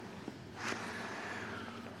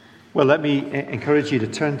Well, let me encourage you to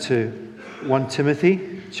turn to 1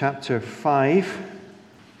 Timothy chapter 5.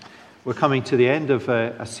 We're coming to the end of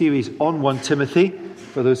a series on 1 Timothy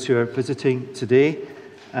for those who are visiting today,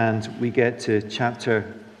 and we get to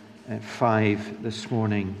chapter 5 this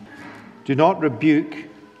morning. Do not rebuke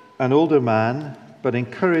an older man, but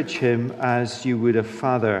encourage him as you would a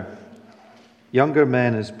father. Younger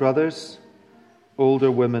men as brothers, older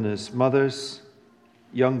women as mothers,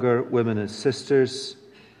 younger women as sisters,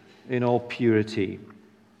 in all purity.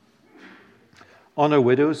 Honor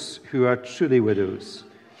widows who are truly widows.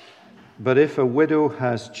 But if a widow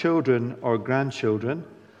has children or grandchildren,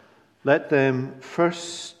 let them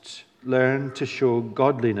first learn to show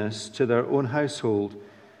godliness to their own household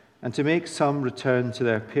and to make some return to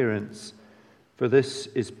their parents, for this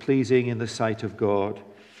is pleasing in the sight of God.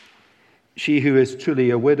 She who is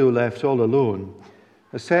truly a widow left all alone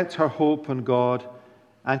has set her hope on God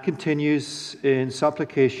and continues in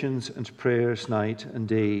supplications and prayers night and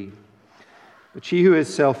day. But she who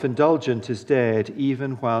is self-indulgent is dead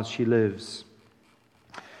even while she lives.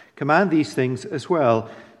 Command these things as well,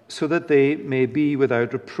 so that they may be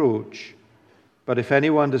without reproach. But if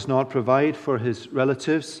anyone does not provide for his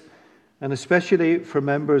relatives, and especially for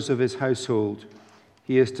members of his household,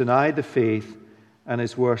 he is denied the faith and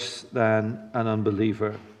is worse than an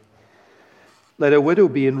unbeliever. Let a widow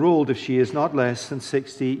be enrolled if she is not less than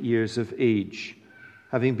 60 years of age,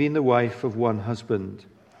 having been the wife of one husband,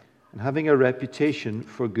 and having a reputation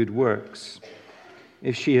for good works.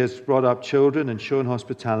 If she has brought up children and shown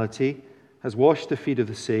hospitality, has washed the feet of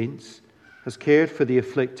the saints, has cared for the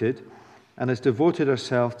afflicted, and has devoted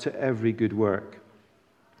herself to every good work.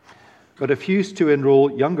 But refuse to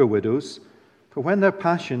enroll younger widows, for when their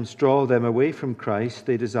passions draw them away from Christ,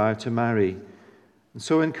 they desire to marry, and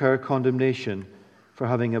so incur condemnation for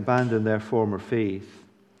having abandoned their former faith.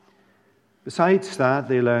 Besides that,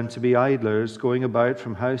 they learn to be idlers, going about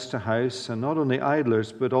from house to house, and not only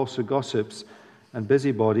idlers, but also gossips and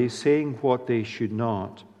busybodies, saying what they should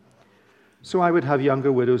not. So I would have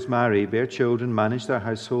younger widows marry, bear children, manage their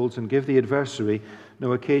households, and give the adversary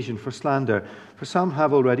no occasion for slander, for some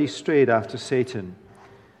have already strayed after Satan.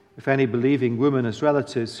 If any believing woman has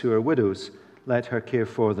relatives who are widows, let her care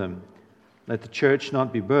for them. Let the church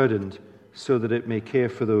not be burdened, so that it may care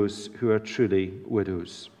for those who are truly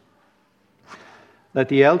widows. Let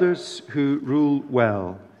the elders who rule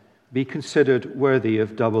well be considered worthy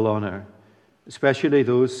of double honor, especially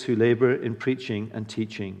those who labor in preaching and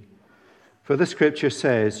teaching. For the scripture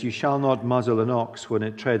says, "You shall not muzzle an ox when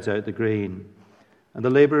it treads out the grain," and the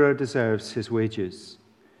laborer deserves his wages.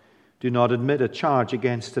 Do not admit a charge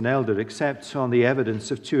against an elder except on the evidence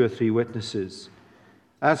of 2 or 3 witnesses.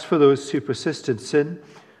 As for those who persist in sin,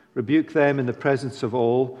 rebuke them in the presence of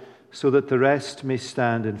all, so that the rest may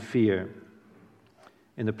stand in fear.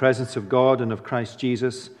 In the presence of God and of Christ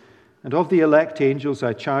Jesus, and of the elect angels,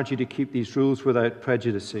 I charge you to keep these rules without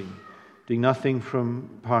prejudicing, doing nothing from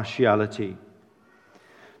partiality.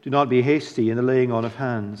 Do not be hasty in the laying on of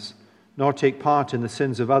hands, nor take part in the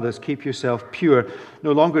sins of others. Keep yourself pure.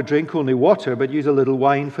 No longer drink only water, but use a little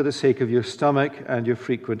wine for the sake of your stomach and your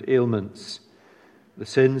frequent ailments. The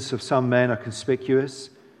sins of some men are conspicuous,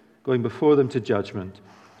 going before them to judgment,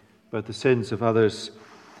 but the sins of others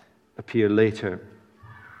appear later.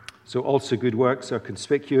 So also good works are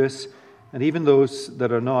conspicuous, and even those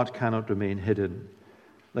that are not cannot remain hidden.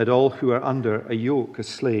 Let all who are under a yoke as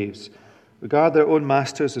slaves regard their own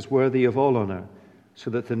masters as worthy of all honor, so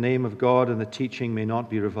that the name of God and the teaching may not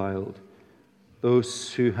be reviled.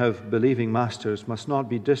 Those who have believing masters must not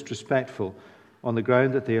be disrespectful on the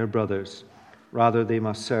ground that they are brothers. Rather, they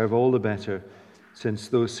must serve all the better, since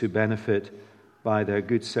those who benefit by their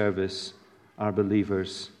good service are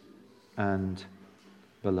believers and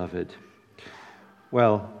beloved.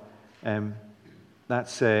 Well,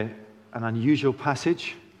 that's an unusual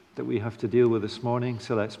passage that we have to deal with this morning,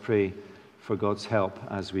 so let's pray for God's help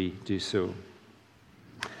as we do so.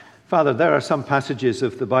 Father, there are some passages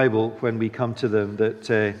of the Bible, when we come to them,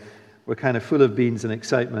 that we're kind of full of beans and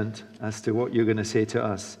excitement as to what you're going to say to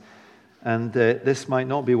us. And this might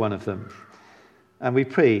not be one of them. And we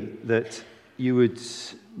pray that you would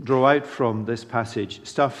draw out from this passage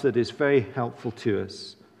stuff that is very helpful to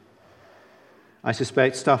us. I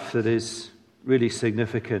suspect stuff that is really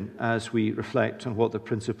significant as we reflect on what the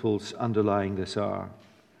principles underlying this are.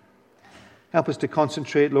 Help us to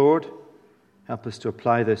concentrate, Lord. Help us to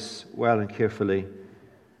apply this well and carefully.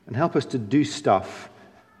 And help us to do stuff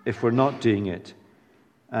if we're not doing it,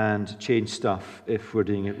 and change stuff if we're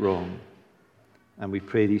doing it wrong. And we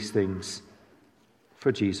pray these things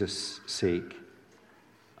for Jesus' sake.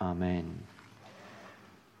 Amen.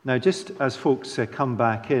 Now, just as folks come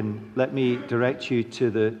back in, let me direct you to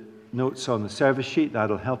the notes on the service sheet.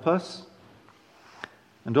 That'll help us.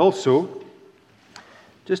 And also,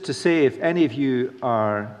 just to say, if any of you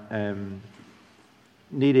are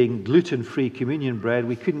needing gluten-free communion bread,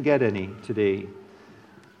 we couldn't get any today.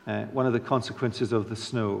 One of the consequences of the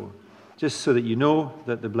snow. Just so that you know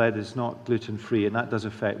that the bread is not gluten-free, and that does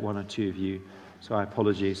affect one or two of you. So I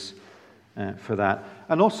apologize for that.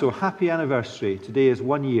 And also, happy anniversary. Today is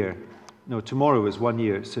 1 year. No, tomorrow is 1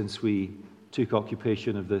 year since we took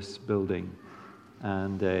occupation of this building.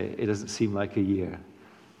 And it doesn't seem like a year.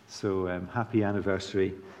 So happy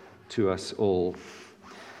anniversary to us all.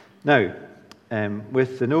 Now,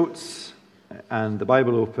 with the notes and the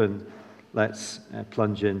Bible open, let's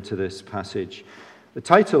plunge into this passage. The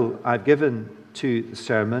title I've given to the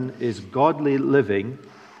sermon is Godly Living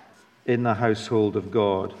in the Household of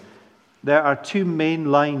God. There are two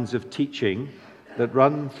main lines of teaching that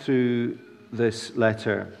run through this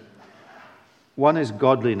letter. One is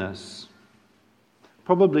godliness.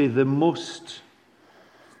 Probably the most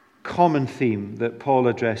common theme that Paul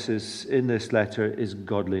addresses in this letter is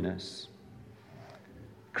godliness,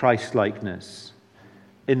 Christ-likeness,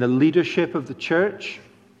 in the leadership of the church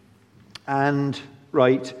and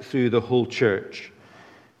right through the whole church.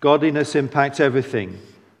 Godliness impacts everything,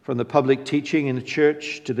 from the public teaching in the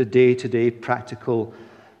church to the day-to-day practical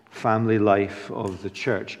family life of the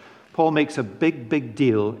church. Paul makes a big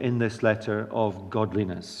deal in this letter of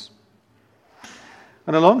godliness.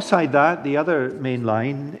 And alongside that, the other main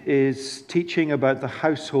line is teaching about the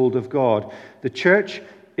household of God. The church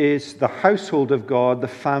is the household of God, the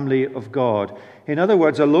family of God. In other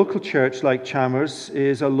words, a local church like Chalmers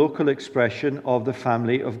is a local expression of the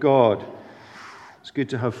family of God. It's good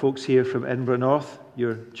to have folks here from Edinburgh North.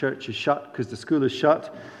 Your church is shut because the school is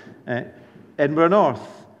shut. Edinburgh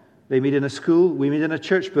North, they meet in a school, we meet in a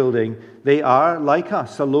church building. They are, like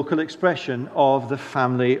us, a local expression of the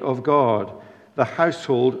family of God, the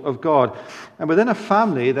household of God. And within a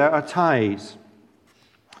family, there are ties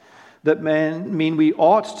that mean we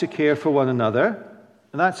ought to care for one another,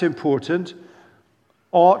 and that's important.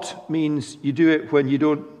 Ought means you do it when you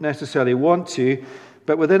don't necessarily want to,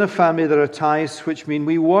 but within a family there are ties which mean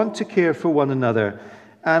we want to care for one another.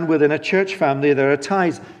 And within a church family there are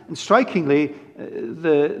ties. And strikingly,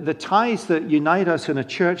 the ties that unite us in a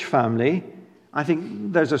church family, I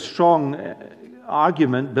think there's a strong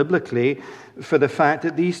argument biblically for the fact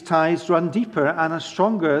that these ties run deeper and are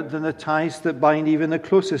stronger than the ties that bind even the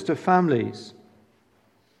closest of families.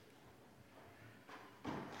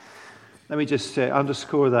 Let me just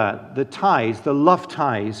underscore that. The ties, the love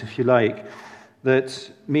ties, if you like,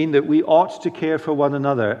 that mean that we ought to care for one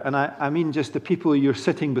another. And I mean just the people you're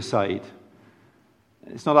sitting beside.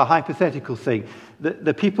 It's not a hypothetical thing.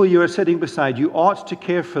 The people you are sitting beside, you ought to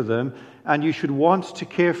care for them, and you should want to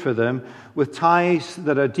care for them with ties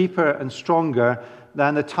that are deeper and stronger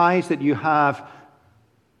than the ties that you have,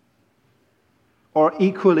 or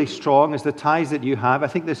equally strong as the ties that you have, I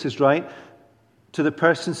think this is right, to the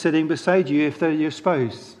person sitting beside you if they're your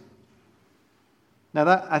spouse.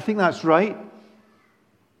 Now, I think that's right.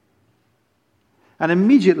 And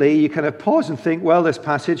immediately you kind of pause and think, well, this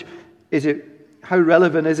passage, how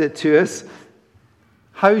relevant is it to us?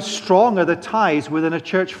 How strong are the ties within a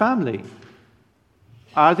church family?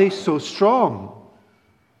 Are they so strong?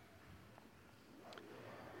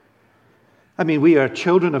 I mean, we are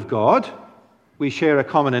children of God. We share a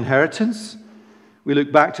common inheritance. We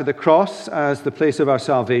look back to the cross as the place of our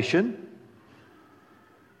salvation.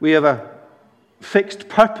 We have a fixed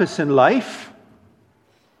purpose in life.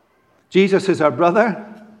 Jesus is our brother.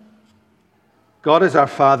 God is our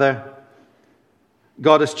Father.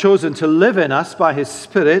 God has chosen to live in us by His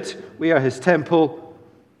Spirit. We are His temple.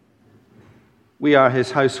 We are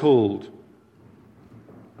His household.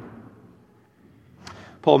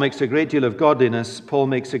 Paul makes a great deal of godliness. Paul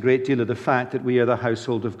makes a great deal of the fact that we are the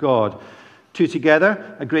household of God. Two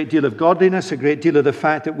together, a great deal of godliness, a great deal of the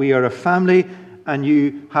fact that we are a family, and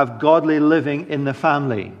you have godly living in the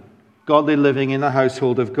family, godly living in the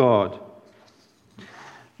household of God.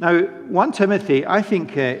 Now, 1 Timothy, I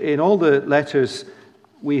think in all the letters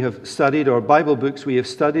we have studied, or Bible books we have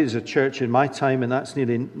studied as a church in my time, and that's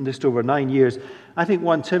nearly just over 9 years, I think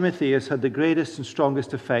 1 Timothy has had the greatest and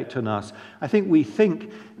strongest effect on us. I think we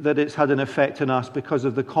think that it's had an effect on us because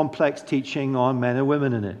of the complex teaching on men and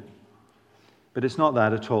women in it. But it's not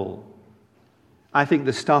that at all. I think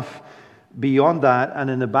the stuff beyond that and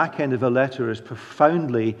in the back end of a letter is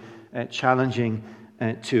profoundly challenging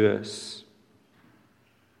to us.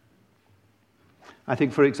 I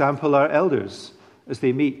think, for example, our elders, as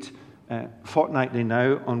they meet fortnightly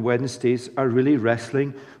now on Wednesdays are really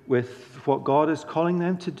wrestling with what God is calling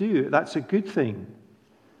them to do. That's a good thing.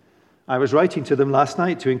 I was writing to them last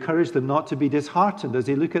night to encourage them not to be disheartened as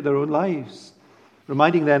they look at their own lives,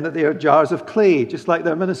 reminding them that they are jars of clay, just like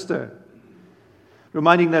their minister,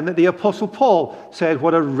 reminding them that the Apostle Paul said,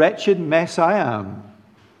 "What a wretched mess I am."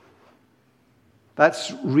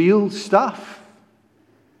 That's real stuff.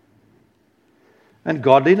 And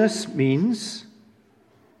godliness means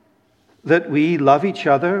that we love each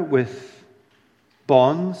other with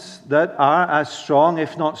bonds that are as strong,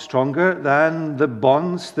 if not stronger, than the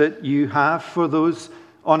bonds that you have for those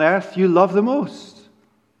on earth you love the most.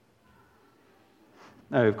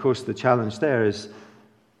 Now, of course, the challenge there is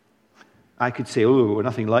I could say, "Oh, we're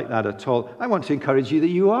nothing like that at all." I want to encourage you that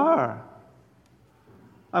you are.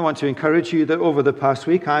 I want to encourage you that over the past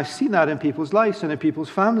week, I've seen that in people's lives and in people's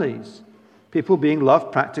families. People being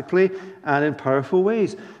loved practically and in powerful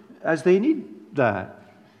ways as they need that.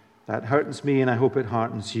 That heartens me, and I hope it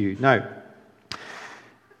heartens you. Now,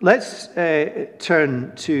 let's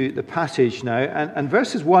turn to the passage now. And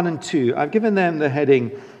verses 1 and 2, I've given them the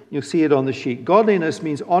heading, you'll see it on the sheet. Godliness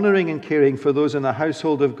means honoring and caring for those in the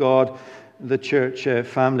household of God, the church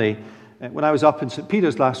family. When I was up in St.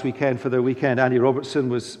 Peter's last weekend for their weekend, Andy Robertson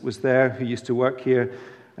was there, who used to work here.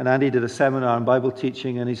 And Andy did a seminar on Bible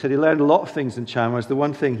teaching, and he said he learned a lot of things in Chalmers. The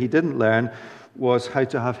one thing he didn't learn was how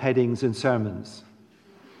to have headings in sermons.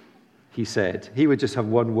 He said he would just have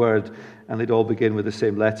one word and they'd all begin with the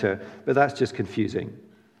same letter, but that's just confusing.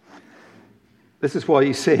 This is what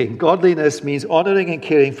he's saying. Godliness means honoring and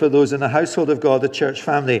caring for those in the household of God, the church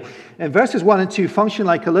family. And verses 1 and 2 function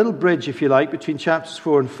like a little bridge, if you like, between chapters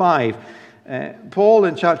 4 and 5. Paul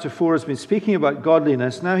in chapter 4 has been speaking about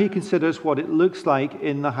godliness. Now he considers what it looks like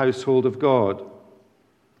in the household of God.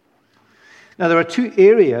 Now, there are two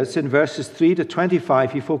areas in verses 3 to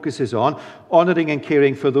 25 he focuses on: honoring and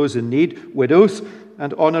caring for those in need, widows,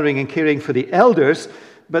 and honoring and caring for the elders.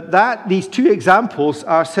 But these two examples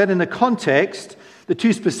are set in a context, the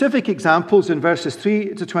two specific examples in verses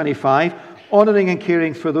 3 to 25, honoring and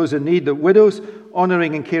caring for those in need, the widows,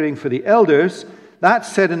 honoring and caring for the elders.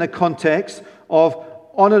 That's set in a context of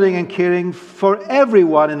honoring and caring for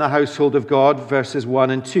everyone in the household of God, verses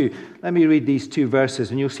 1 and 2. Let me read these two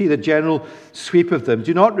verses, and you'll see the general sweep of them.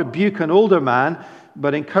 Do not rebuke an older man,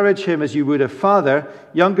 but encourage him as you would a father,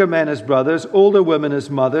 younger men as brothers, older women as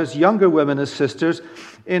mothers, younger women as sisters,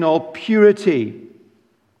 in all purity.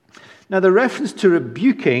 Now, the reference to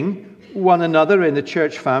rebuking one another in the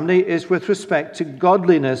church family is with respect to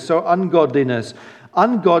godliness or ungodliness.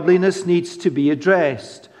 Ungodliness needs to be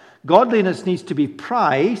addressed. Godliness needs to be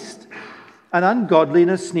prized, and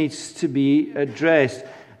ungodliness needs to be addressed.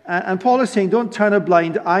 And Paul is saying, don't turn a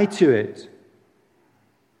blind eye to it.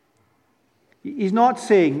 He's not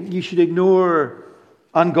saying you should ignore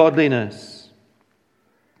ungodliness.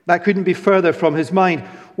 That couldn't be further from his mind.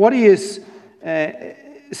 What he is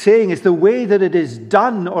saying is the way that it is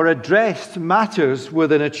done or addressed matters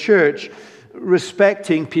within a church,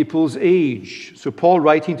 respecting people's age. So Paul,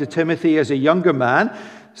 writing to Timothy as a younger man,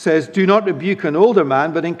 says, do not rebuke an older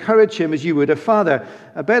man, but encourage him as you would a father.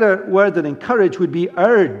 A better word than encourage would be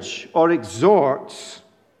urge or exhort.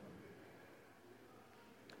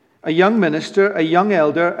 A young minister, a young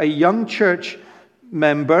elder, a young church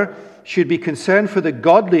member should be concerned for the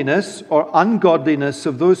godliness or ungodliness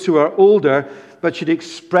of those who are older, but should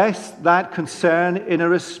express that concern in a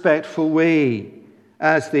respectful way,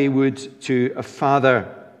 as they would to a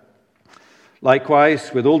father.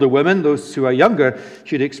 Likewise, with older women, those who are younger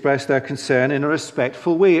should express their concern in a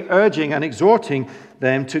respectful way, urging and exhorting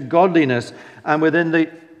them to godliness. And within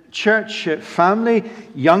the church family,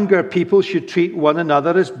 younger people should treat one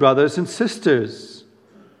another as brothers and sisters.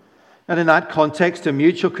 And in that context, a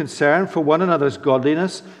mutual concern for one another's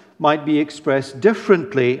godliness might be expressed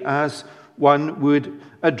differently, as one would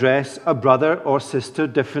address a brother or sister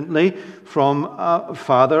differently from a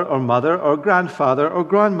father or mother or grandfather or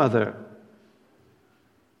grandmother.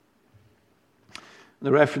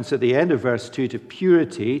 The reference at the end of verse 2 to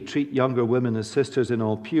purity, treat younger women as sisters in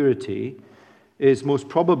all purity, is most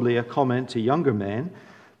probably a comment to younger men,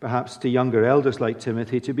 perhaps to younger elders like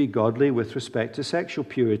Timothy, to be godly with respect to sexual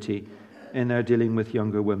purity in their dealing with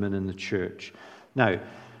younger women in the church. Now,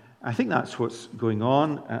 I think that's what's going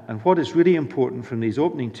on, and what is really important from these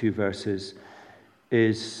opening two verses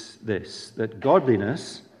is this, that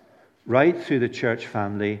godliness, right through the church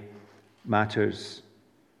family, matters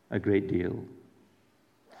a great deal.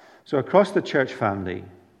 So across the church family,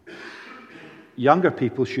 younger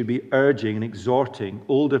people should be urging and exhorting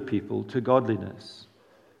older people to godliness.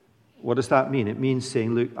 What does that mean? It means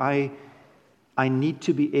saying, look, I I need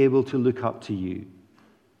to be able to look up to you.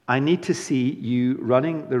 I need to see you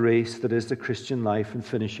running the race that is the Christian life and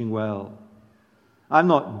finishing well. I'm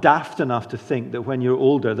not daft enough to think that when you're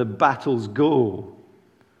older, the battles go.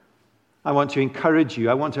 I want to encourage you.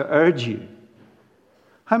 I want to urge you.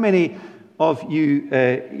 How many of you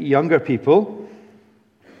younger people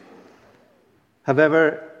have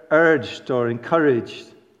ever urged or encouraged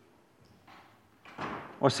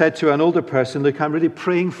or said to an older person, look, I'm really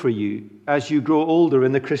praying for you as you grow older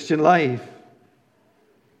in the Christian life?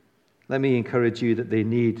 Let me encourage you that they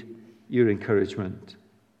need your encouragement.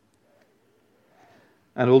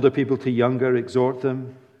 And older people to younger, exhort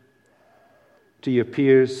them. To your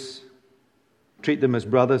peers, treat them as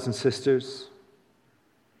brothers and sisters.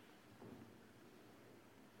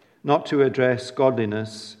 Not to address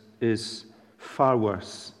godliness is far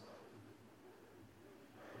worse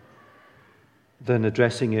than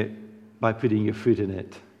addressing it by putting your foot in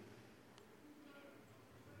it.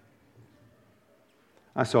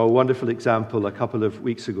 I saw a wonderful example a couple of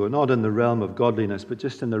weeks ago, not in the realm of godliness, but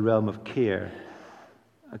just in the realm of care.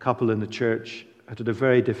 A couple in the church had a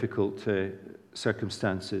very difficult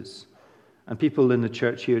circumstances. And people in the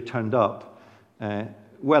church here turned up,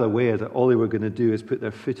 well aware that all they were going to do is put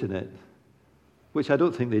their foot in it, which I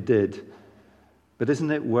don't think they did. But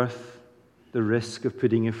isn't it worth the risk of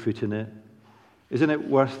putting your foot in it? Isn't it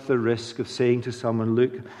worth the risk of saying to someone,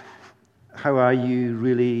 look, how are you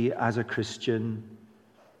really as a Christian?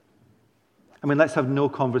 I mean, let's have no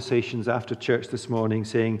conversations after church this morning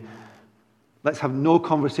saying, let's have no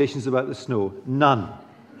conversations about the snow. None.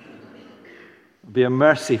 It'll be a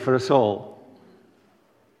mercy for us all.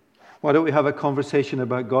 Why don't we have a conversation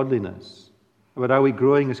about godliness? About are we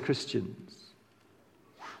growing as Christians?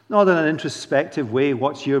 Not in an introspective way,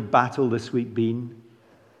 what's your battle this week been?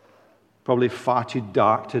 Probably far too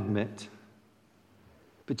dark to admit.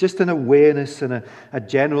 But just an awareness and a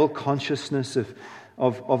general consciousness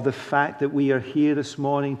of the fact that we are here this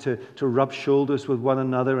morning to rub shoulders with one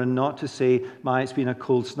another and not to say, it's been a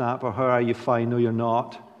cold snap, or how are you? Fine. No, you're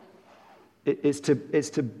not. It's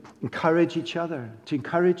to encourage each other,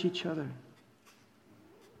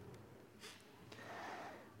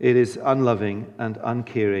 It is unloving and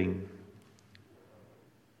uncaring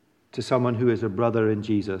to someone who is a brother in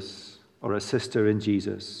Jesus or a sister in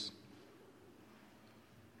Jesus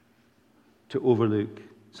to overlook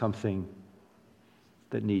something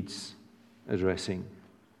that needs addressing.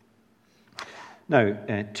 Now,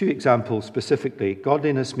 two examples specifically.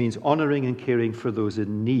 Godliness means honoring and caring for those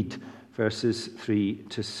in need, verses 3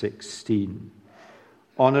 to 16.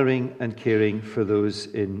 Honoring and caring for those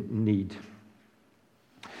in need.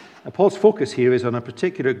 Now, Paul's focus here is on a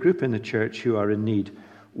particular group in the church who are in need,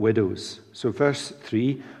 widows. So verse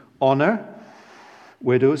 3, honor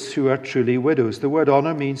widows who are truly widows. The word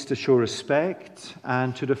honor means to show respect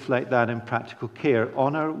and to reflect that in practical care.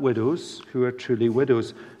 Honor widows who are truly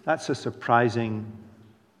widows. That's a surprising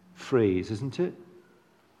phrase, isn't it?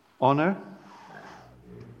 Honor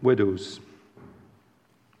widows.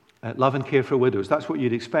 Love and care for widows. That's what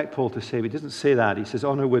you'd expect Paul to say, but he doesn't say that. He says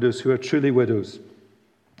honor widows who are truly widows.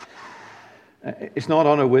 It's not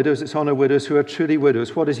honor widows, it's honor widows who are truly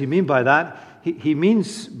widows. What does he mean by that? He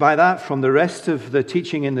means by that, from the rest of the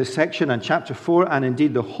teaching in this section and chapter 4, and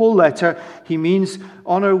indeed the whole letter, he means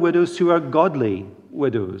honor widows who are godly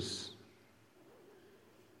widows.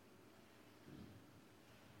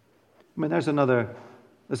 I mean, there's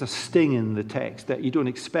a sting in the text that you don't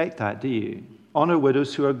expect that, do you? Honor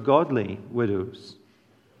widows who are godly widows.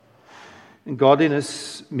 And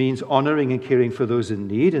godliness means honoring and caring for those in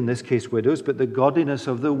need, in this case widows, but the godliness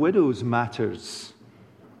of the widows matters.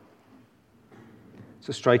 It's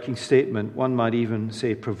a striking statement. One might even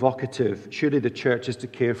say provocative. Surely the church is to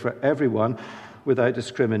care for everyone without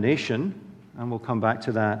discrimination, and we'll come back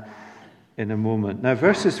to that in a moment. Now,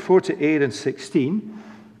 verses 4 to 8 and 16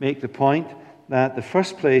 make the point that the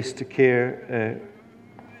first place to care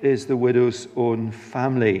is the widow's own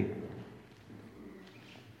family.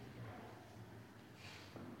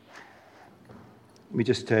 Let me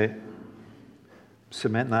just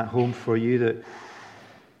cement that home for you, that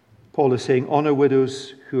Paul is saying honor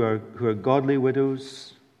widows who are godly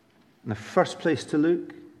widows. And the first place to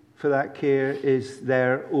look for that care is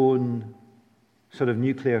their own sort of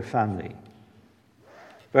nuclear family.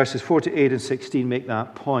 Verses 4 to 8 and 16 make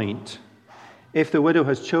that point. If the widow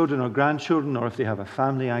has children or grandchildren, or if they have a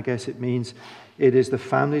family, I guess it means, it is the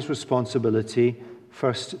family's responsibility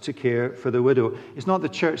first to care for the widow. It's not the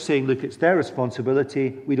church saying, look, it's their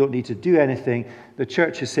responsibility, we don't need to do anything. The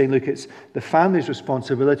church is saying, look, it's the family's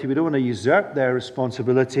responsibility, we don't want to usurp their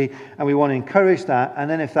responsibility, and we want to encourage that, and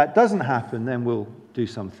then if that doesn't happen, then we'll do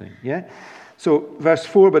something. Yeah? So, verse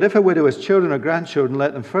 4, but if a widow has children or grandchildren,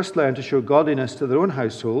 let them first learn to show godliness to their own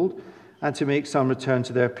household and to make some return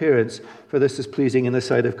to their parents, for this is pleasing in the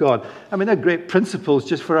sight of God. I mean, they're great principles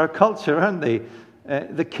just for our culture, aren't they?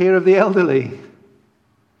 The care of the elderly.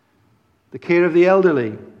 The care of the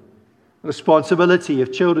elderly. The responsibility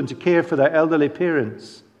of children to care for their elderly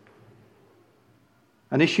parents.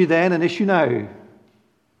 An issue then, an issue now.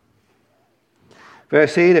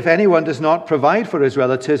 Verse 8, if anyone does not provide for his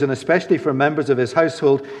relatives, and especially for members of his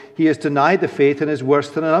household, he has denied the faith and is worse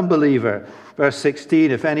than an unbeliever. Verse 16,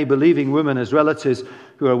 if any believing woman has relatives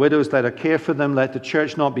who are widows, let her care for them. Let the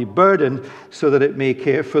church not be burdened, so that it may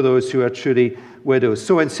care for those who are truly widows.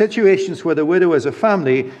 So in situations where the widow is a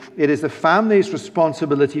family, it is the family's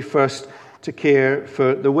responsibility first to care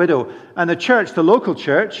for the widow. And the church, the local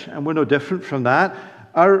church, and we're no different from that,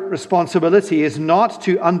 our responsibility is not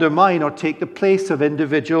to undermine or take the place of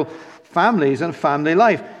individual families and family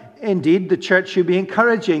life. Indeed, the church should be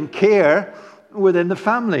encouraging care within the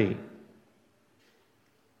family.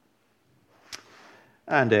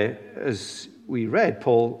 And as we read,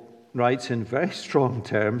 Paul writes in very strong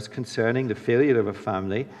terms concerning the failure of a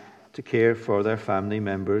family to care for their family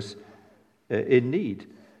members in need,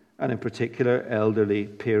 and in particular elderly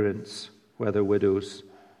parents, whether widows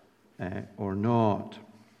or not.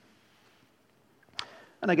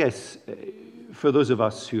 And I guess for those of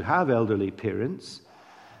us who have elderly parents,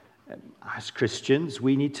 as Christians,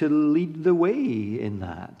 we need to lead the way in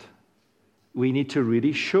that. We need to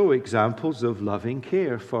really show examples of loving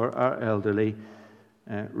care for our elderly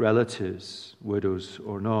relatives, widows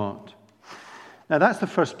or not. Now, that's the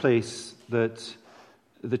first place that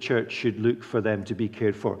the church should look for them to be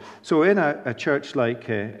cared for. So in a church like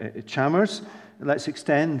Chalmers, let's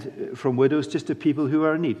extend from widows just to people who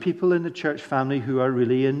are in need, people in the church family who are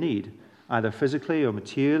really in need, either physically or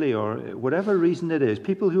materially or whatever reason it is,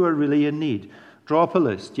 people who are really in need. Draw up a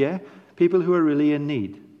list, yeah? People who are really in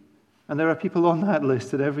need. And there are people on that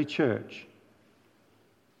list at every church.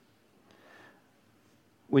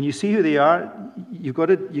 When you see who they are, your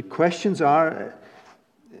questions are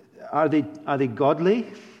they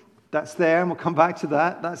godly? That's there, and we'll come back to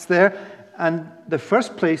that. That's there. And the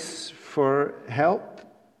first place for help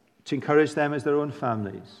to encourage them is their own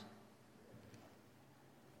families.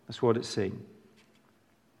 That's what it's saying.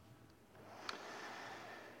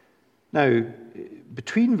 Now,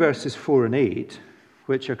 between verses 4 and 8,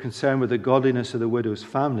 which are concerned with the godliness of the widow's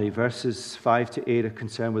family, verses 5 to 8 are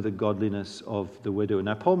concerned with the godliness of the widow.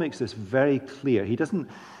 Now, Paul makes this very clear. He doesn't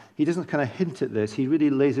kind of hint at this. He really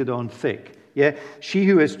lays it on thick. Yeah, she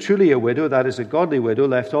who is truly a widow, that is a godly widow,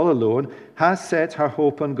 left all alone, has set her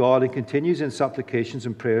hope on God and continues in supplications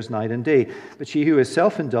and prayers night and day. But she who is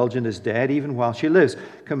self-indulgent is dead even while she lives.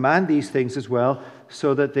 Command these things as well,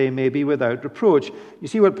 so that they may be without reproach. You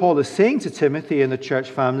see what Paul is saying to Timothy and the church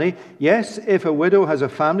family? Yes, if a widow has a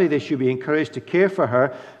family, they should be encouraged to care for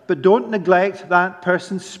her, but don't neglect that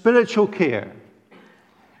person's spiritual care.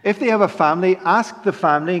 If they have a family, ask the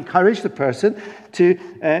family, encourage the person to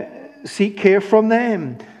seek care from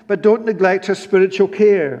them, but don't neglect her spiritual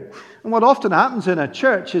care. And what often happens in a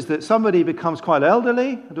church is that somebody becomes quite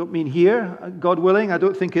elderly. I don't mean here, God willing. I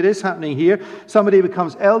don't think it is happening here. Somebody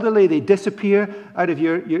becomes elderly. They disappear out of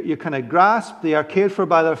your kind of grasp. They are cared for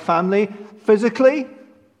by their family physically,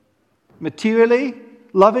 materially,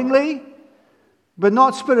 lovingly, but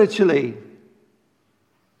not spiritually.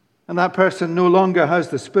 And that person no longer has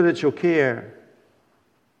the spiritual care.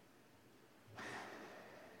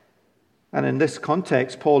 And in this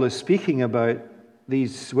context, Paul is speaking about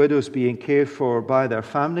these widows being cared for by their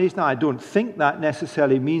families. Now, I don't think that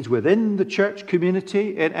necessarily means within the church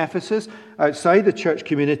community in Ephesus, outside the church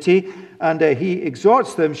community. And he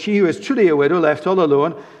exhorts them, she who is truly a widow, left all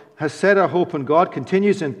alone, has set her hope on God,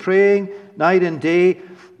 continues in praying night and day.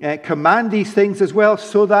 Command these things as well,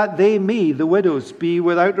 so that they may, the widows, be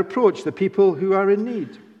without reproach, the people who are in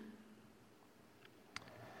need.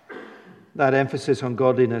 That emphasis on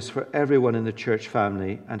godliness for everyone in the church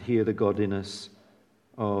family, and here the godliness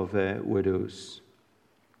of widows.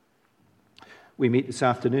 We meet this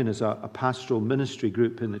afternoon as a pastoral ministry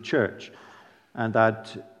group in the church, and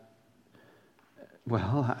that,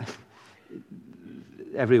 well,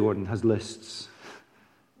 everyone has lists.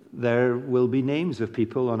 There will be names of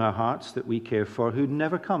people on our hearts that we care for who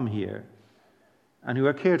never come here and who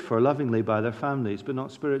are cared for lovingly by their families, but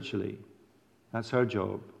not spiritually. That's our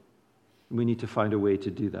job. We need to find a way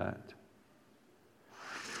to do that.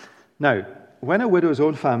 Now, when a widow's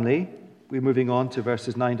own family, we're moving on to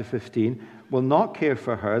verses 9 to 15, will not care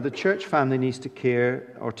for her, the church family needs to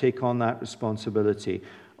care or take on that responsibility.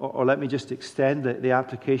 Or let me just extend the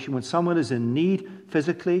application. When someone is in need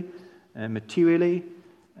physically, materially,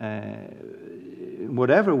 in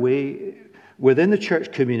whatever way, within the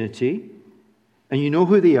church community, and you know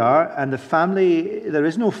who they are, and the family, there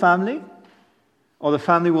is no family, or the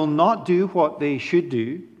family will not do what they should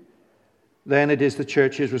do, then it is the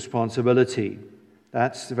church's responsibility.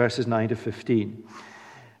 That's verses 9 to 15.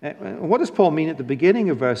 What does Paul mean at the beginning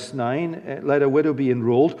of verse 9? Let a widow be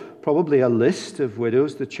enrolled. Probably a list of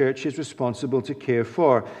widows the church is responsible to care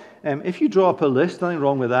for. If you draw up a list, nothing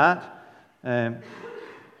wrong with that.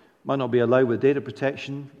 Might not be allowed with data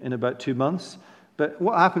protection in about 2 months. But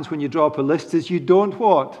what happens when you draw up a list is you don't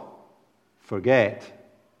what? Forget.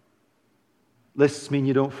 Lists mean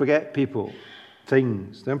you don't forget people,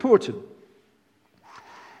 things. They're important.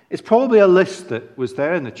 It's probably a list that was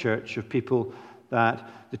there in the church of people that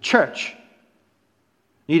the church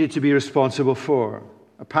needed to be responsible for.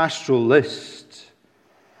 A pastoral list.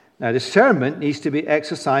 Now, discernment needs to be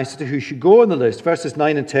exercised as to who should go on the list. Verses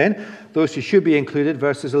 9 and 10, those who should be included.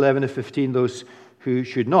 Verses 11 and 15, those who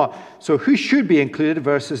should not. So who should be included?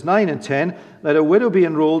 Verses 9 and 10, let a widow be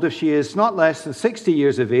enrolled if she is not less than 60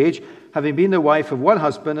 years of age, having been the wife of one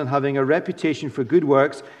husband and having a reputation for good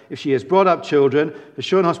works, if she has brought up children, has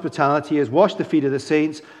shown hospitality, has washed the feet of the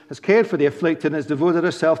saints, has cared for the afflicted, and has devoted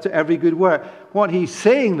herself to every good work. What he's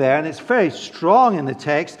saying there, and it's very strong in the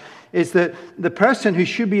text, is that the person who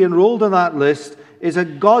should be enrolled on that list is a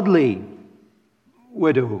godly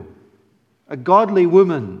widow, a godly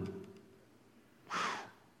woman.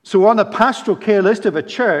 So on the pastoral care list of a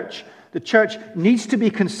church, the church needs to be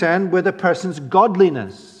concerned with a person's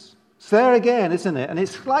godliness. It's there again, isn't it? And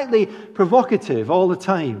it's slightly provocative all the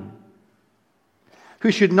time.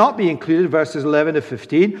 Who should not be included, verses 11 to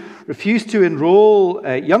 15, refuse to enroll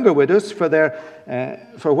younger widows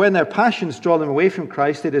for when their passions draw them away from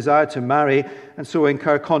Christ, they desire to marry, and so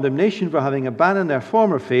incur condemnation for having abandoned their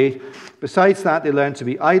former faith. Besides that, they learn to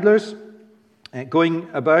be idlers, going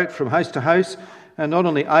about from house to house, and not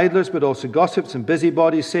only idlers, but also gossips and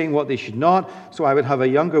busybodies, saying what they should not. So I would have a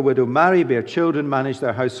younger widow marry, bear children, manage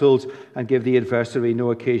their households, and give the adversary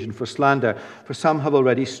no occasion for slander. For some have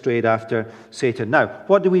already strayed after Satan. Now,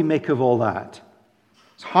 what do we make of all that?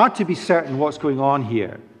 It's hard to be certain what's going on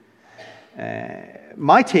here.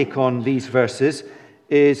 My take on these verses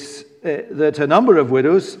is that a number of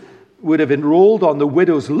widows would have enrolled on the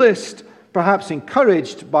widows' list, perhaps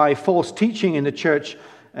encouraged by false teaching in the church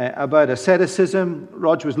about asceticism.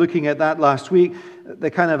 Rog was looking at that last week. The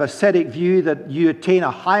kind of ascetic view that you attain a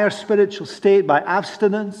higher spiritual state by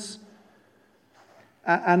abstinence.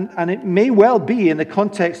 And it may well be in the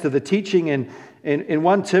context of the teaching in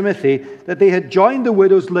 1 Timothy that they had joined the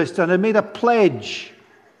widows' list and had made a pledge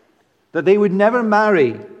that they would never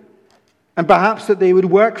marry, and perhaps that they would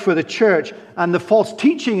work for the church. And the false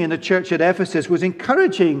teaching in the church at Ephesus was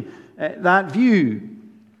encouraging that view.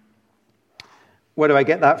 Where do I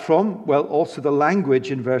get that from? Well, also the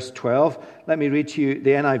language in verse 12. Let me read to you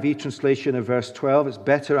the NIV translation of verse 12. It's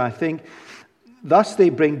better, I think. Thus they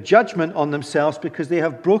bring judgment on themselves because they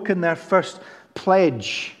have broken their first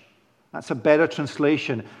pledge. That's a better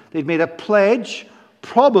translation. They'd made a pledge,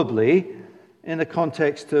 probably in the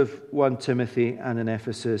context of 1 Timothy and in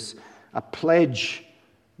Ephesus, a pledge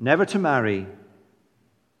never to marry.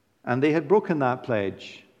 And they had broken that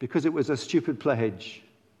pledge because it was a stupid pledge.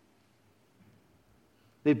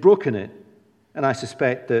 They'd broken it, and I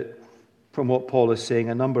suspect that from what Paul is saying,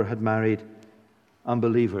 a number had married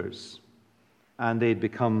unbelievers, and they'd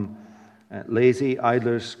become lazy,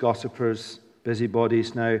 idlers, gossipers,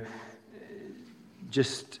 busybodies. Now,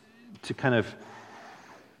 just to kind of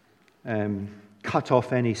cut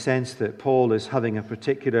off any sense that Paul is having a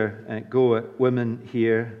particular go at women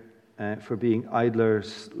here for being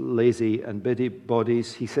idlers, lazy, and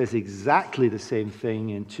busybodies, he says exactly the same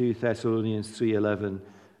thing in 2 Thessalonians 3:11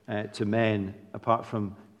 to men, apart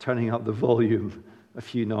from turning up the volume a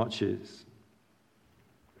few notches.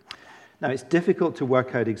 Now, it's difficult to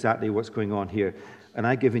work out exactly what's going on here, and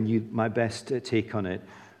I've given you my best take on it.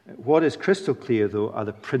 What is crystal clear, though, are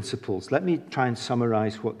the principles. Let me try and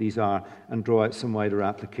summarize what these are and draw out some wider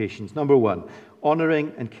applications. Number one,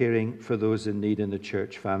 honoring and caring for those in need in the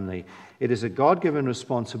church family. It is a God-given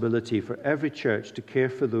responsibility for every church to care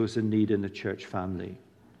for those in need in the church family.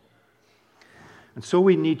 And so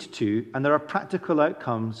we need to, and there are practical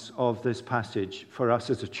outcomes of this passage for us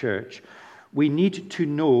as a church. We need to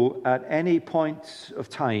know at any point of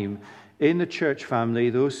time in the church family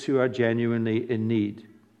those who are genuinely in need.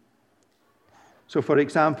 So, for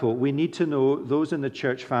example, we need to know those in the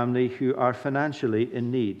church family who are financially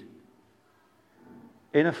in need.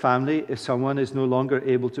 In a family, if someone is no longer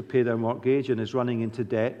able to pay their mortgage and is running into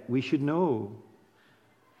debt, we should know.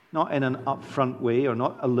 not in an upfront way or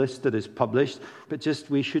not a list that is published, but just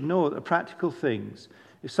we should know the practical things.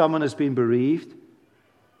 If someone has been bereaved,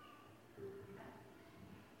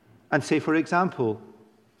 and say, for example,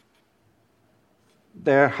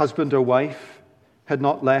 their husband or wife had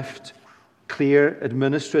not left clear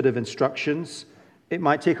administrative instructions, it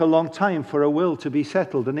might take a long time for a will to be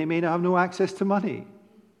settled, and they may have no access to money.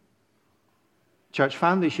 Church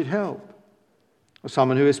family should help. Or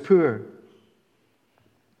someone who is poor.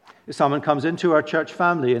 If someone comes into our church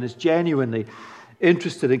family and is genuinely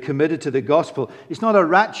interested and committed to the gospel, it's not a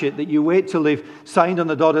ratchet that you wait till they've signed on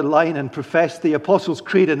the dotted line and professed the Apostles'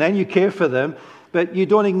 Creed and then you care for them, but you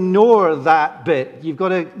don't ignore that bit. You've got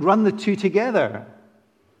to run the two together.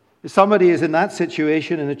 If somebody is in that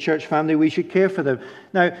situation in a church family, we should care for them.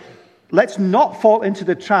 Now, let's not fall into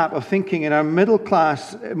the trap of thinking in our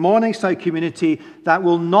middle-class Morningside community that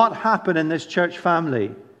will not happen in this church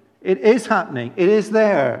family. It is happening. It is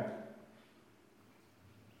there.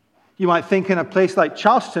 You might think in a place like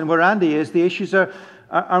Charleston, where Andy is, the issues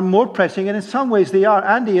are more pressing, and in some ways they are.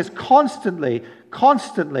 Andy has constantly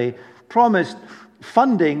promised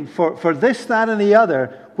funding for this, that, and the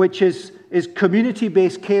other, which is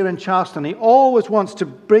community-based care in Charleston. He always wants to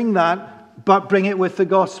bring that, but bring it with the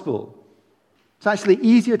gospel. It's actually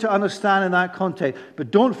easier to understand in that context, but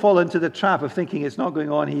don't fall into the trap of thinking it's not going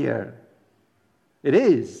on here. It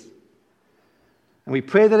is. And we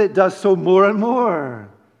pray that it does so more and more.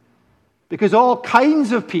 Because all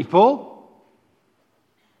kinds of people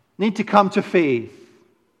need to come to faith.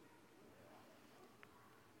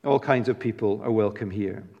 All kinds of people are welcome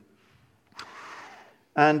here.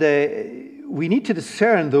 And we need to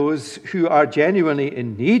discern those who are genuinely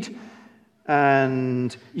in need.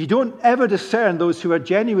 And you don't ever discern those who are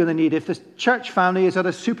genuinely in need if the church family is at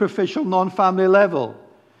a superficial, non-family level.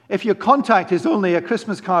 If your contact is only a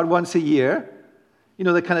Christmas card once a year, you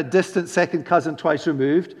know, the kind of distant second cousin twice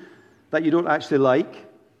removed, that you don't actually like.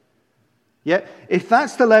 Yet, if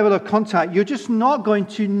that's the level of contact, you're just not going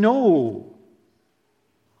to know.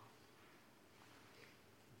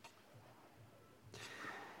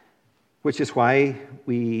 Which is why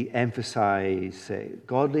we emphasize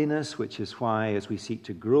godliness, which is why as we seek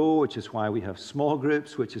to grow, which is why we have small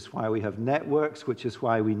groups, which is why we have networks, which is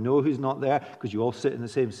why we know who's not there, because you all sit in the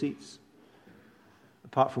same seats.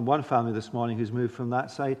 Apart from one family this morning who's moved from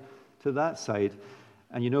that side to that side.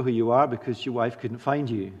 And you know who you are because your wife couldn't find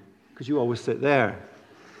you, because you always sit there.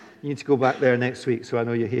 You need to go back there next week, so I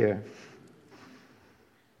know you're here.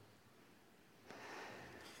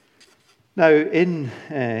 Now, in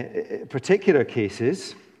particular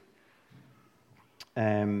cases,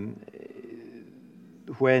 when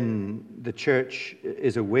the church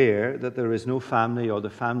is aware that there is no family or the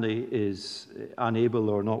family is unable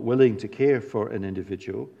or not willing to care for an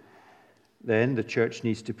individual, then the church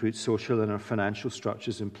needs to put social and financial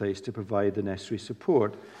structures in place to provide the necessary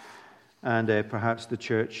support. And perhaps the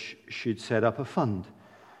church should set up a fund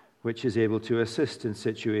which is able to assist in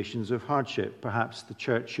situations of hardship. Perhaps the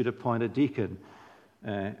church should appoint a deacon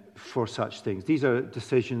for such things. These are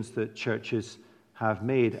decisions that churches have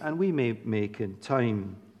made, and we may make in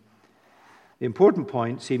time. The important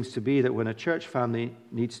point seems to be that when a church family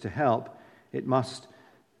needs to help, it must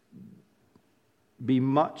be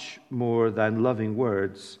much more than loving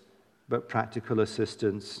words, but practical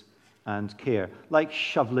assistance and care. Like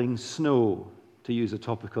shoveling snow, to use a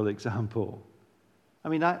topical example. I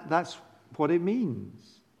mean, that's what it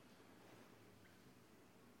means.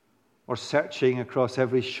 Or searching across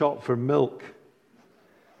every shop for milk.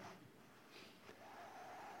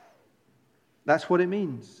 That's what it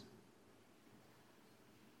means.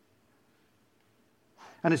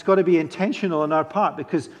 And it's got to be intentional on our part,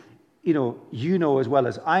 because you know as well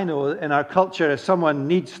as I know, in our culture, if someone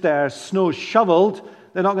needs their snow shoveled,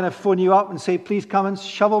 they're not going to phone you up and say, please come and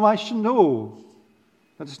shovel my snow.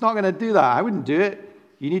 They're just not going to do that. I wouldn't do it.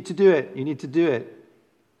 You need to do it. You need to do it.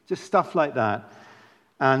 Just stuff like that,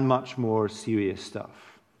 and much more serious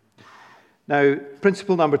stuff. Now,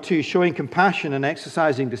 principle number 2, showing compassion and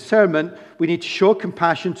exercising discernment. We need to show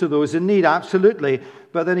compassion to those in need, absolutely,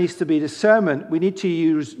 but there needs to be discernment. We need to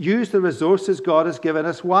use the resources God has given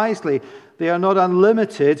us wisely. They are not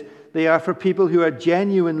unlimited. They are for people who are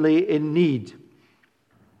genuinely in need.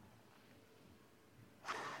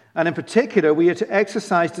 And in particular, we are to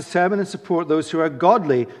exercise discernment and support those who are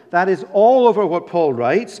godly. That is all over what Paul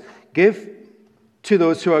writes. Give to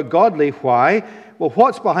those who are godly. Why? Well,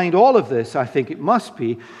 what's behind all of this, I think it must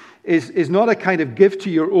be, is not a kind of give to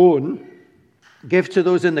your own, give to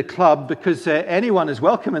those in the club, because anyone is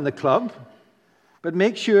welcome in the club, but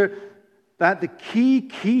make sure that the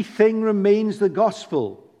key thing remains the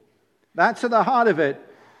gospel. That's at the heart of it.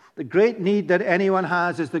 The great need that anyone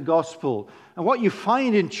has is the gospel. And what you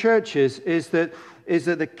find in churches is that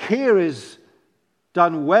the care is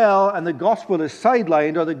done well and the gospel is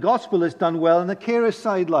sidelined, or the gospel is done well and the care is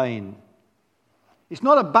sidelined. It's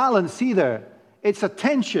not a balance either. It's a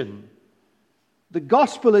tension. The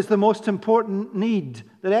gospel is the most important need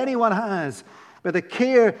that anyone has, but the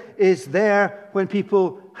care is there when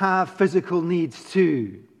people have physical needs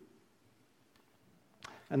too.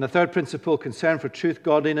 And the third principle, concern for truth,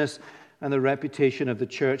 godliness, and the reputation of the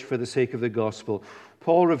church for the sake of the gospel.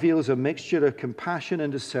 Paul reveals a mixture of compassion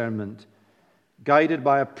and discernment, guided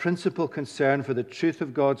by a principal concern for the truth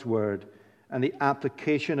of God's word and the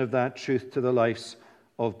application of that truth to the lives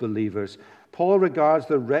of believers. Paul regards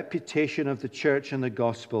the reputation of the church and the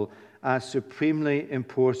gospel as supremely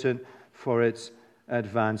important for its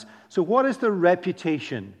advance. So what is the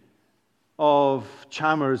reputation of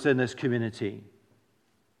Chalmers in this community?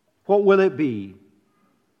 What will it be?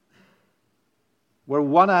 We're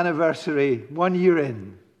 1 anniversary, 1 year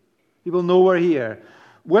in. People know we're here.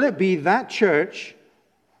 Will it be that church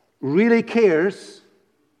really cares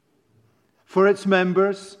for its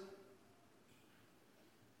members,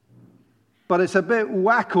 but it's a bit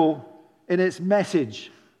wacko in its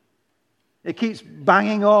message? It keeps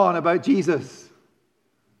banging on about Jesus.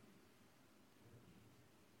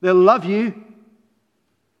 They'll love you,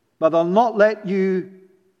 but they'll not let you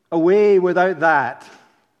away without that.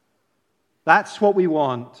 That's what we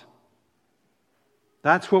want.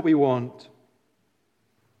 That's what we want.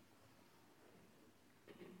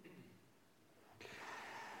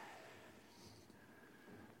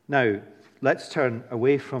 Now, let's turn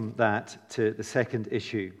away from that to the second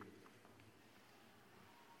issue.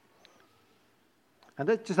 And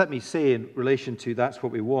just let me say in relation to that's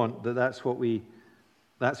what we want, that's what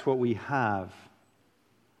we have.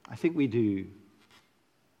 I think we do.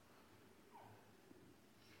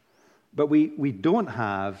 But we don't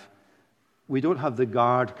have the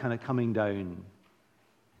guard kind of coming down.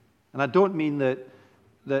 And I don't mean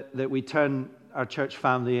that we turn our church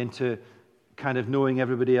family into kind of knowing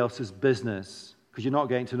everybody else's business, because you're not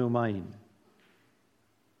getting to know mine.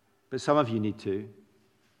 But some of you need to.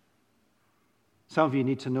 Some of you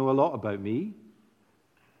need to know a lot about me.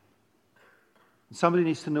 Somebody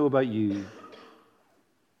needs to know about you,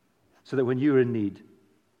 so that when you're in need,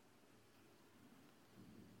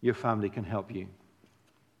 your family can help you.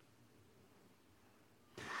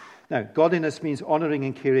 Now, godliness means honoring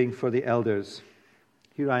and caring for the elders.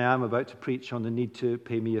 Here I am about to preach on the need to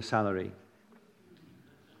pay me a salary.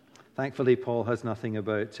 Thankfully, Paul has nothing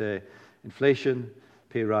about inflation,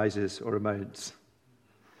 pay rises, or amounts.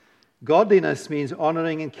 Godliness means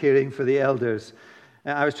honoring and caring for the elders.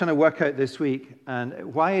 I was trying to work out this week,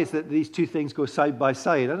 and why is that these two things go side by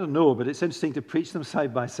side? I don't know, but it's interesting to preach them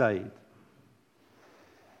side by side.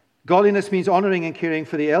 Godliness means honoring and caring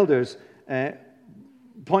for the elders.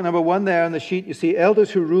 Point number 1 there on the sheet, you see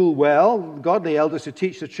elders who rule well, godly elders who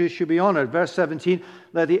teach the truth should be honored. Verse 17,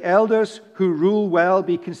 let the elders who rule well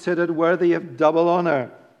be considered worthy of double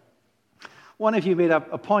honor. One of you made a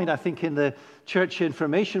point, I think, in the church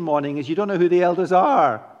information morning, is you don't know who the elders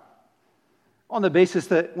are. On the basis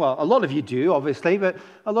that, well, a lot of you do, obviously, but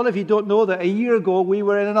a lot of you don't know that a year ago we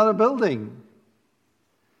were in another building.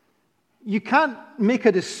 You can't make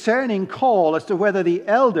a discerning call as to whether the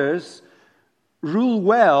elders rule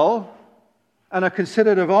well and are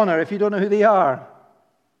considered of honor if you don't know who they are.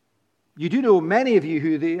 You do know, many of you,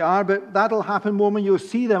 who they are, but that'll happen more when you'll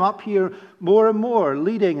see them up here more and more,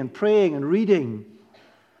 leading and praying and reading.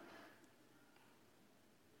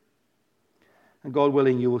 And God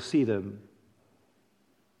willing, you will see them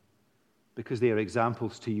because they are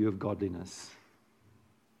examples to you of godliness,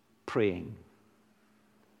 praying,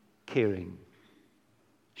 caring,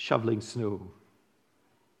 shoveling snow.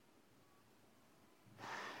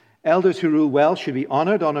 Elders who rule well should be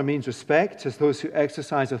honored. Honor means respect, as those who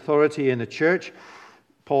exercise authority in the church.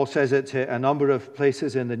 Paul says it a number of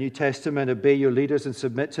places in the New Testament. Obey your leaders and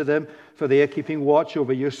submit to them, for they are keeping watch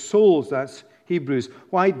over your souls. That's Hebrews.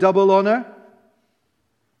 Why double honor?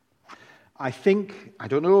 I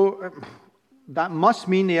don't know, that must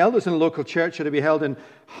mean the elders in the local church are to be held in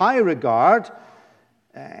high regard.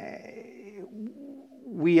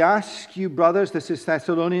 We ask you, brothers, this is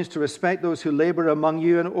Thessalonians, to respect those who labor among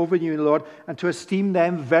you and over you in the Lord, and to esteem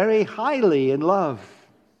them very highly in love.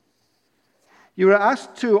 You are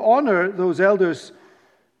asked to honor those elders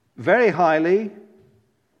very highly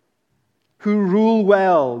who rule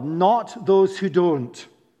well, not those who don't.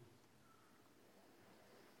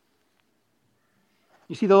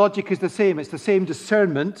 You see, the logic is the same. It's the same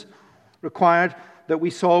discernment required that we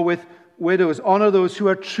saw with widows. Honor those who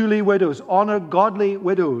are truly widows. Honor godly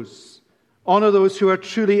widows. Honor those who are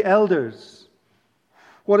truly elders.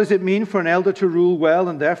 What does it mean for an elder to rule well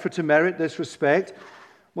and therefore to merit this respect?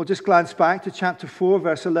 We'll just glance back to chapter 4,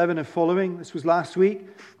 verse 11 and following. This was last week.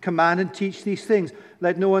 Command and teach these things.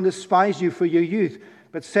 Let no one despise you for your youth,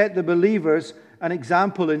 but set the believers an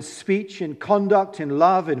example in speech, in conduct, in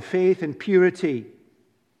love, in faith, in purity.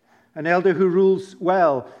 An elder who rules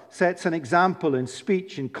well sets an example in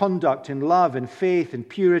speech, in conduct, in love, in faith, in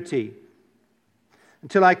purity.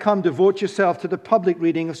 Until I come, devote yourself to the public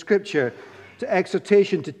reading of Scripture, to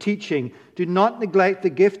exhortation, to teaching. Do not neglect the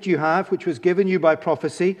gift you have, which was given you by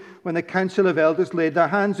prophecy when the council of elders laid their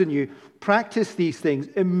hands on you. Practice these things.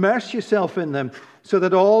 Immerse yourself in them so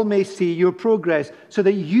that all may see your progress, so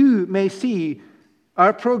that you may see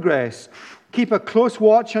our progress. Keep a close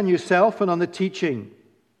watch on yourself and on the teaching.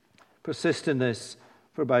 Persist in this,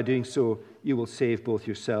 for by doing so, you will save both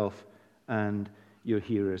yourself and your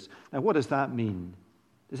hearers. Now, what does that mean?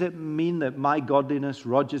 Does it mean that my godliness,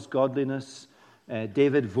 Roger's godliness,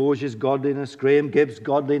 David Vosge's godliness, Graham Gibbs'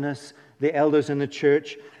 godliness, the elders in the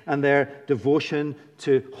church, and their devotion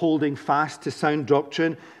to holding fast to sound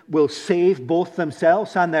doctrine will save both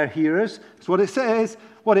themselves and their hearers? That's what it says.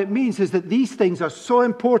 What it means is that these things are so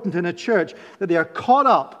important in a church that they are caught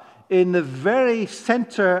up in the very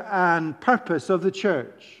center and purpose of the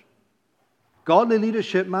church. Godly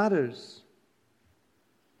leadership matters.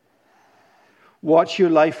 Watch your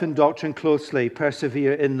life and doctrine closely.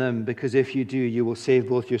 Persevere in them, because if you do, you will save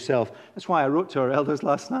both yourself. That's why I wrote to our elders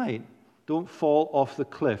last night. Don't fall off the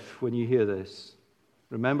cliff when you hear this.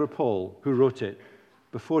 Remember Paul, who wrote it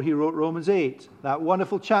before he wrote Romans 8, that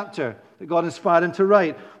wonderful chapter that God inspired him to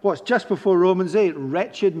write. What's just before Romans 8?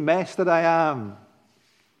 Wretched mess that I am.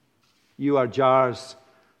 You are jars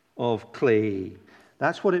of clay.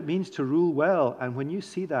 That's what it means to rule well. And when you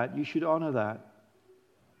see that, you should honor that.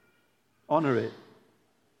 Honor it.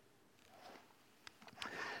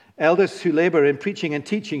 Elders who labor in preaching and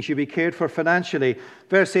teaching should be cared for financially.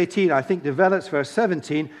 Verse 18, I think, develops verse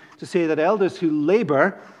 17 to say that elders who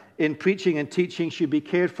labor in preaching and teaching should be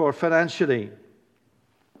cared for financially.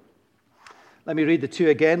 Let me read the two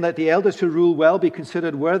again. Let the elders who rule well be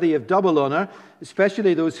considered worthy of double honor,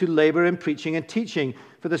 especially those who labor in preaching and teaching.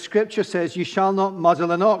 For the Scripture says, you shall not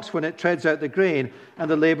muzzle an ox when it treads out the grain,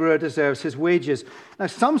 and the laborer deserves his wages. Now,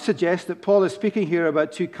 some suggest that Paul is speaking here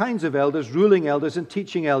about two kinds of elders, ruling elders and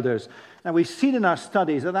teaching elders. Now, we've seen in our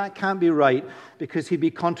studies that that can't be right because he'd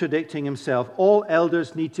be contradicting himself. All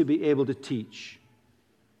elders need to be able to teach.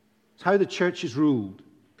 It's how the church is ruled.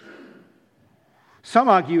 Some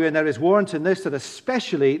argue, and there is warrant in this, that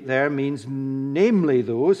especially there means namely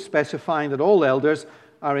those, specifying that all elders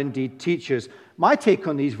are indeed teachers. My take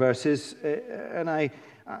on these verses, and I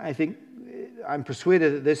think I'm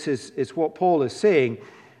persuaded that this is what Paul is saying,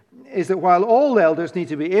 is that while all elders need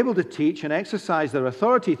to be able to teach and exercise their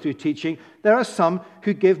authority through teaching, there are some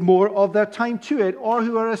who give more of their time to it or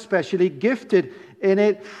who are especially gifted in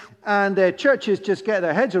it. And churches just get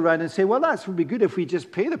their heads around and say, well, that would be good if we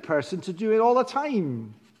just pay the person to do it all the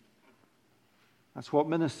time. That's what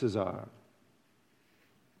ministers are.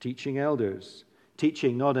 Teaching elders.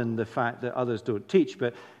 Teaching not in the fact that others don't teach,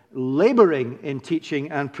 but laboring in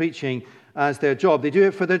teaching and preaching as their job. They do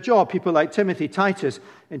it for their job. People like Timothy, Titus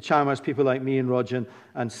in Chalmers, people like me and Roger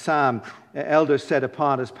and Sam, elders set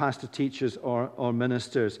apart as pastor teachers or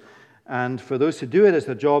ministers. And for those who do it as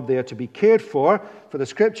their job, they are to be cared for. For the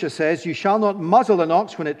Scripture says, you shall not muzzle an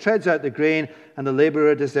ox when it treads out the grain, and the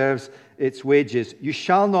laborer deserves its wages. You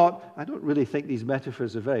shall not, I don't really think these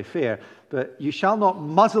metaphors are very fair, but you shall not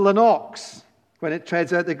muzzle an ox when it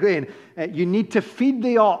treads out the grain. You need to feed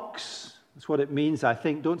the ox. That's what it means, I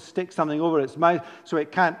think. Don't stick something over its mouth so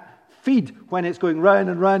it can't feed when it's going round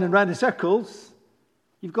and round and round in circles.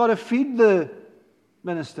 You've got to feed the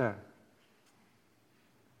minister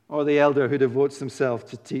or the elder who devotes themselves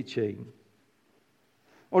to teaching.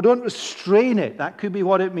 Or don't restrain it. That could be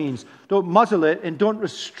what it means. Don't muzzle it and don't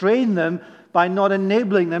restrain them by not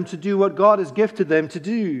enabling them to do what God has gifted them to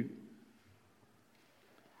do.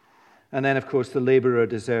 And then, of course, the laborer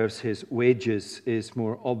deserves his wages is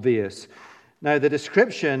more obvious. Now, the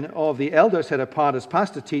description of the elder set apart as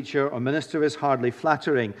pastor, teacher, or minister is hardly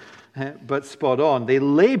flattering, but spot on. They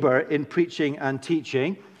labor in preaching and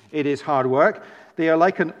teaching. It is hard work. They are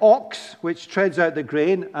like an ox which treads out the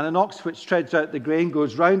grain, and an ox which treads out the grain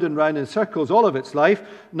goes round and round in circles all of its life,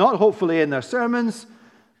 not hopefully in their sermons,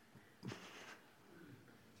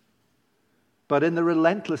 but in the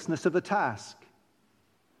relentlessness of the task.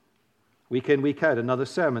 Week in, week out, another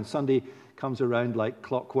sermon. Sunday comes around like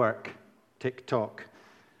clockwork, tick-tock,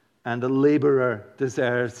 and the laborer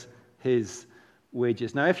deserves his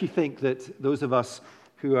wages. Now, if you think that those of us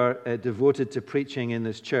who are devoted to preaching in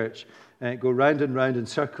this church go round and round in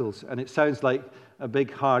circles, and it sounds like a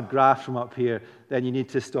big hard graph from up here, then you need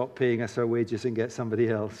to stop paying us our wages and get somebody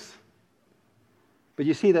else. But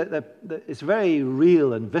you see that it's very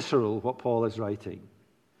real and visceral what Paul is writing.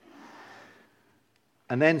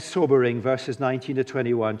 And then sobering, verses 19 to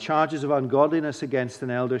 21. Charges of ungodliness against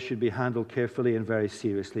an elder should be handled carefully and very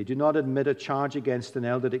seriously. Do not admit a charge against an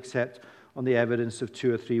elder except on the evidence of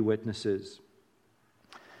 2 or 3 witnesses.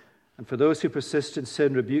 And for those who persist in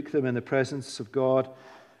sin, rebuke them in the presence of God,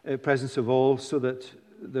 presence of all, so that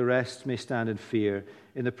the rest may stand in fear.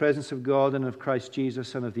 In the presence of God and of Christ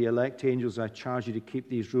Jesus and of the elect angels, I charge you to keep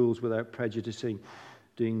these rules without prejudicing,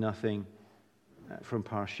 doing nothing from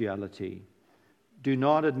partiality. Do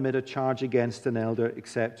not admit a charge against an elder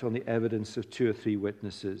except on the evidence of 2 or 3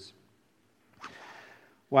 witnesses.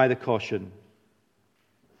 Why the caution?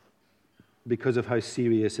 Because of how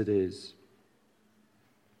serious it is.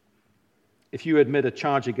 If you admit a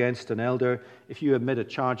charge against an elder, if you admit a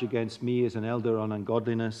charge against me as an elder on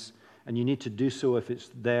ungodliness, and you need to do so if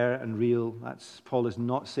it's there and real, Paul is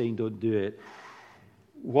not saying don't do it.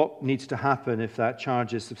 What needs to happen if that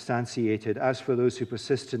charge is substantiated? As for those who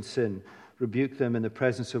persist in sin, rebuke them in the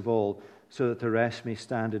presence of all, so that the rest may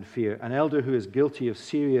stand in fear. An elder who is guilty of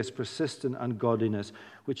serious, persistent ungodliness,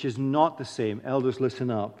 which is not the same, elders, listen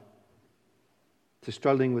up, to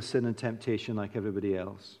struggling with sin and temptation like everybody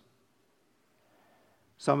else.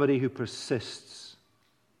 Somebody who persists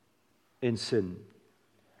in sin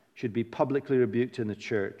should be publicly rebuked in the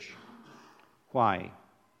church. Why?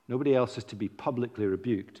 Nobody else is to be publicly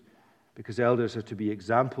rebuked, because elders are to be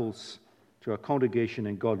examples to our congregation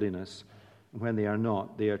in godliness. And when they are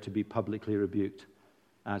not, they are to be publicly rebuked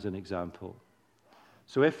as an example.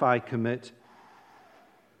 So if I commit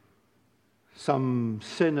some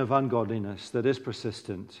sin of ungodliness that is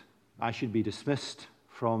persistent, I should be dismissed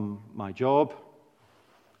from my job,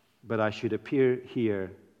 but I should appear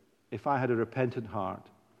here, if I had a repentant heart,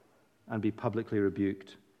 and be publicly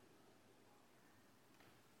rebuked.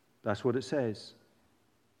 That's what it says.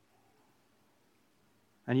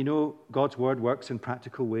 And you know, God's word works in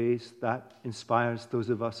practical ways that inspires those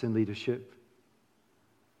of us in leadership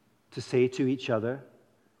to say to each other,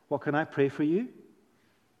 what can I pray for you?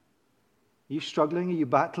 Are you struggling? Are you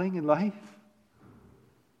battling in life?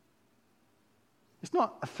 It's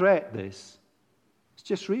not a threat, this. It's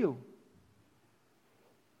just real.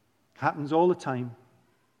 Happens all the time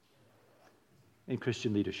in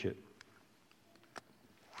Christian leadership.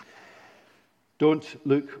 Don't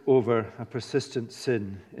look over a persistent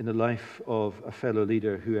sin in the life of a fellow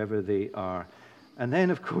leader, whoever they are. And then,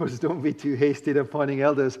 of course, don't be too hasty in appointing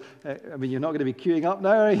elders. I mean, you're not going to be queuing up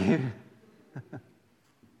now, are you?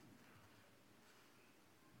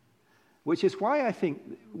 Which is why I think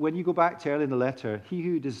when you go back to early in the letter, he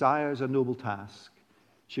who desires a noble task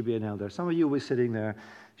should be an elder. Some of you will be sitting there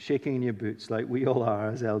shaking in your boots like we all are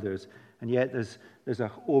as elders. And yet there's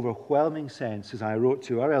an overwhelming sense, as I wrote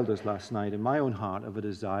to our elders last night, in my own heart of a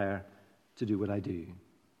desire to do what I do.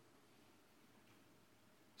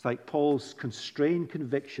 It's like Paul's constrained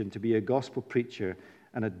conviction to be a gospel preacher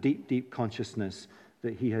and a deep, deep consciousness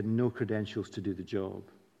that he had no credentials to do the job.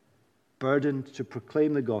 Burdened to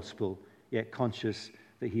proclaim the gospel, yet conscious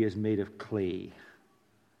that he is made of clay,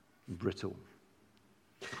 brittle.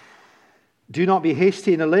 Do not be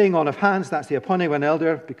hasty in the laying on of hands. That's the appointing of an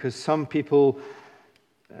elder, because some people...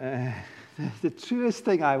 the truest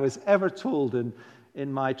thing I was ever told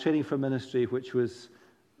in my training for ministry, which was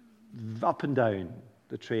up and down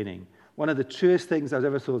the training, one of the truest things I was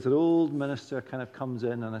ever told is an old minister kind of comes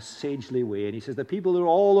in a sagely way, and he says, the people who are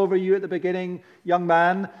all over you at the beginning, young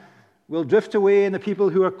man, will drift away, and the people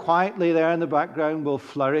who are quietly there in the background will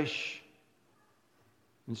flourish.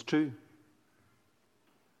 It's true.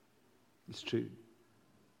 It's true.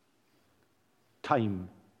 Time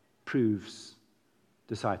proves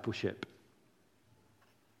discipleship.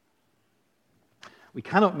 We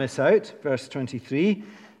cannot miss out, verse 23,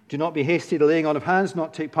 do not be hasty to laying on of hands,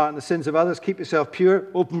 not take part in the sins of others, keep yourself pure,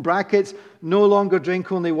 open brackets, no longer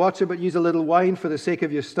drink only water, but use a little wine for the sake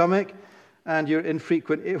of your stomach and your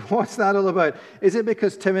infrequent... What's that all about? Is it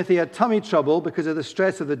because Timothy had tummy trouble because of the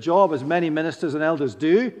stress of the job, as many ministers and elders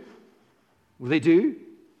do? Well, they do.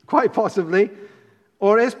 Quite possibly.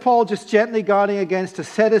 Or is Paul just gently guarding against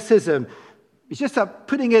asceticism? He's just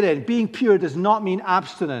putting it in. Being pure does not mean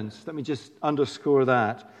abstinence. Let me just underscore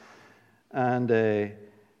that. And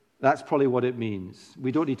that's probably what it means.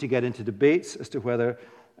 We don't need to get into debates as to whether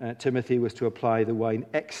Timothy was to apply the wine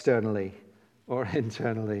externally or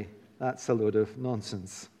internally. That's a load of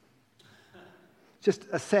nonsense. just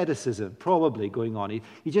asceticism probably going on.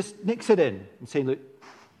 He just nicks it in and saying, look,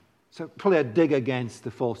 so probably a dig against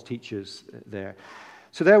the false teachers there.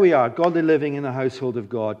 So there we are, godly living in the household of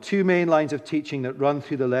God. Two main lines of teaching that run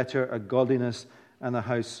through the letter are godliness and the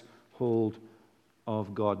household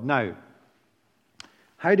of God. Now,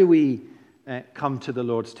 how do we come to the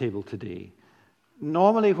Lord's table today?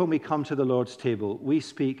 Normally when we come to the Lord's table, we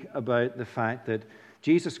speak about the fact that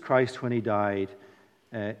Jesus Christ, when he died,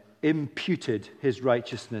 imputed his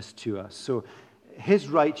righteousness to us. So his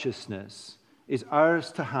righteousness is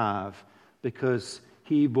ours to have because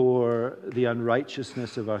he bore the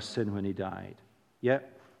unrighteousness of our sin when he died.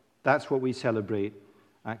 Yep, that's what we celebrate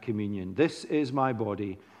at communion. This is my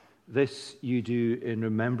body. This you do in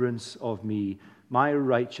remembrance of me. My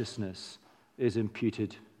righteousness is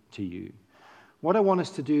imputed to you. What I want us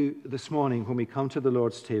to do this morning when we come to the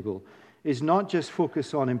Lord's table is not just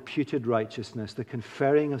focus on imputed righteousness, the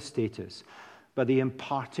conferring of status, but the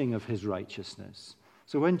imparting of his righteousness.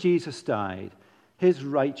 So when Jesus died, his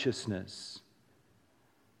righteousness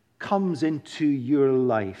comes into your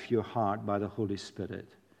life, your heart, by the Holy Spirit.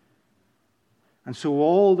 And so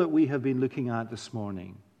all that we have been looking at this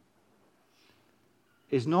morning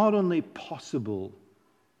is not only possible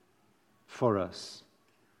for us,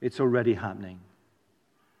 it's already happening.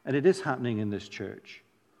 And it is happening in this church.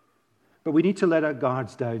 But we need to let our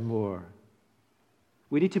guards down more.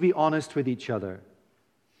 We need to be honest with each other.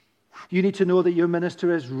 You need to know that your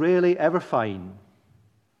minister is rarely ever fine,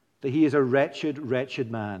 that he is a wretched,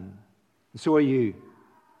 wretched man. And so are you.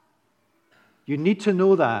 You need to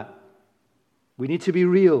know that. We need to be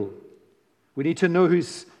real. We need to know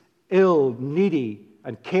who's ill, needy,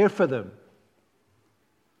 and care for them.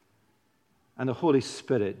 And the Holy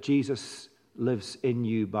Spirit, Jesus, lives in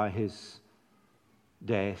you by his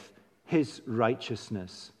death. His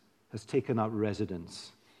righteousness has taken up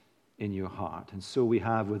residence in your heart. And so we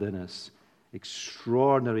have within us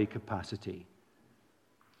extraordinary capacity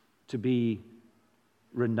to be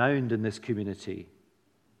renowned in this community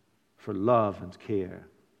for love and care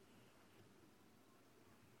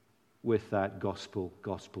with that gospel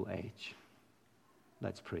edge.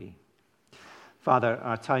 Let's pray. Father,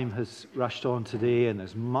 our time has rushed on today and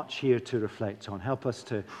there's much here to reflect on. Help us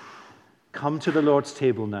to come to the Lord's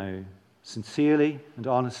table now, sincerely and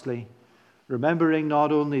honestly, remembering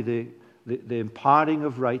not only the imparting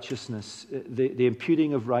of righteousness, the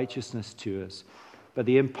imputing of righteousness to us, but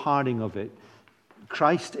the imparting of it.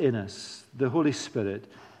 Christ in us, the Holy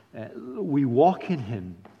Spirit, we walk in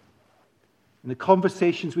him. And the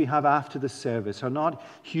conversations we have after the service are not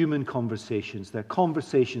human conversations. They're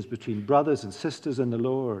conversations between brothers and sisters in the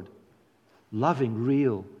Lord. Loving,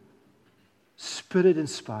 real,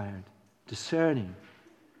 Spirit-inspired, discerning,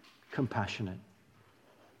 compassionate.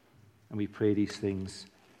 And we pray these things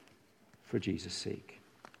for Jesus' sake.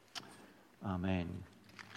 Amen.